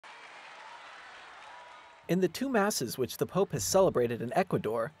In the two masses which the Pope has celebrated in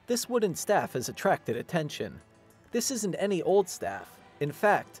Ecuador, this wooden staff has attracted attention. This isn't any old staff. In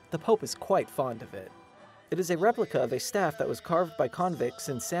fact, the Pope is quite fond of it. It is a replica of a staff that was carved by convicts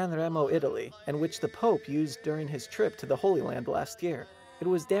in San Remo, Italy, and which the Pope used during his trip to the Holy Land last year. It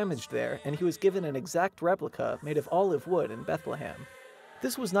was damaged there, and he was given an exact replica made of olive wood in Bethlehem.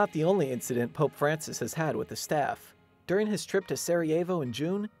 This was not the only incident Pope Francis has had with the staff. During his trip to Sarajevo in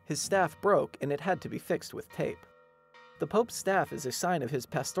June, his staff broke and it had to be fixed with tape. The Pope's staff is a sign of his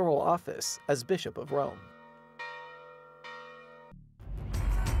pastoral office as Bishop of Rome.